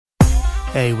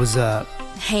Hey, what's up?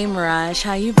 Hey Myrage,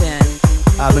 how you been?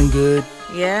 I've been good.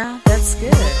 Yeah, that's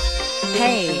good.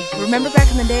 Hey, remember back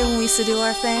in the day when we used to do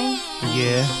our thing?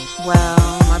 Yeah.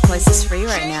 Well, my place is free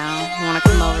right now. You wanna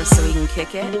come over so we can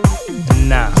kick it?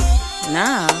 Nah.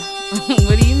 Nah?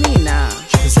 What do you mean, nah?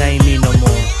 Cause I ain't me no more.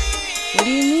 What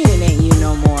do you mean it ain't you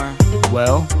no more?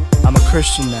 Well, I'm a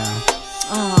Christian now.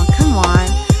 Oh, come on.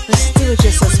 Let's do it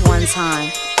just this one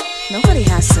time. Nobody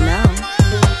has to know.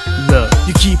 Look,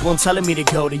 you keep on telling me to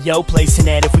go to your place and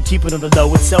that if we keep it on the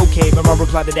low, it's okay. But my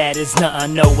reply to that is nah,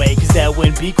 no way, cause that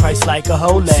wouldn't be Christ like a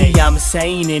holy. See, I'm a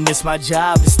saint and it's my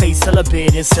job to stay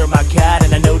celibate and serve my God.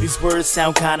 And I know these words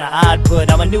sound kinda odd, but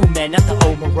I'm a new man, not the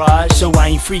old Myrage. So I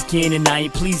ain't freaking and I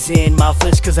ain't pleasing my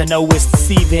flesh, cause I know it's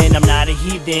deceiving. I'm not a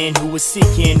heathen who is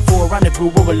seeking for a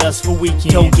rendezvous or a lustful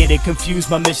weekend. Don't get it confused,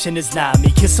 my mission is not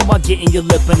me kissing while getting your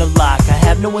lip in a lock. I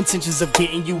have no intentions of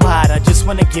getting you hot, I just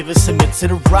wanna give a submit to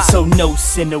the rock. So no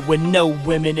sinner with no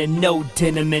women and no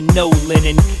denim and no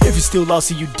linen. If you're still lost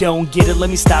and you don't get it, let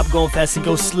me stop going fast and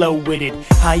go slow with it.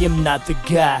 I am not the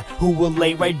guy who will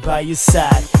lay right by your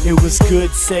side. It was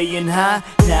good saying hi,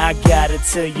 now I gotta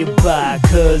tell you bye.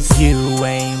 Cause you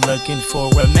ain't looking for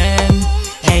a man,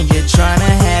 and you're tryna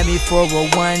have me for a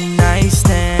one night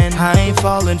stand. I ain't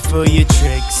falling for your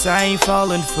tricks, I ain't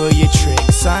falling for your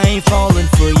tricks, I ain't falling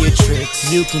for your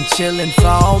tricks. You can chill and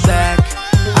fall back,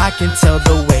 I can tell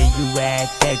the way you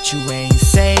act that you ain't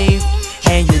saved,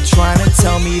 and you're trying to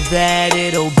tell me that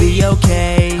it'll be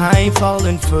okay. I ain't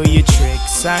falling for your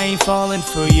tricks, I ain't falling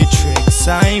for your tricks,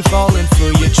 I ain't falling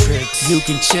for your tricks. You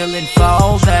can chill and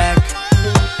fall back.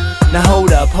 Now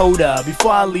hold up,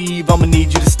 before I leave I'ma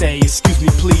need you to stay, excuse me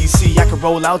please. See, I can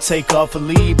roll out, take off or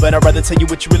leave, but I'd rather tell you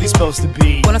what you're really supposed to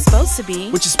be. What I'm supposed to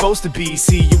be? What you're supposed to be.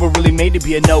 See, you were really made to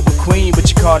be a noble queen, but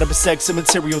you're caught up in sex and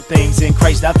material things, and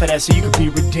Christ died for that so you could be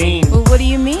redeemed. Well, what do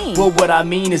you mean? Well, what I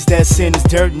mean is that sin is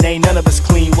dirt and ain't none of us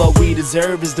clean. What we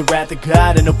deserve is the wrath of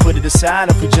God, and He'll put it aside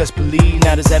if we just believe.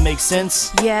 Now does that make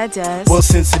sense? Yeah, it does. Well,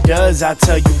 since it does, I'll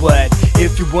tell you what.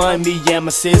 If you want me and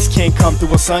my sis can come through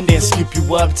on Sunday and scoop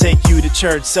you up, take you to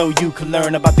church so you can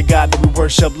learn about the God that we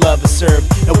worship, love, and serve,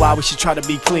 and why we should try to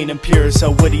be clean and pure.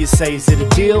 So what do you say, is it a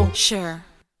deal? Sure.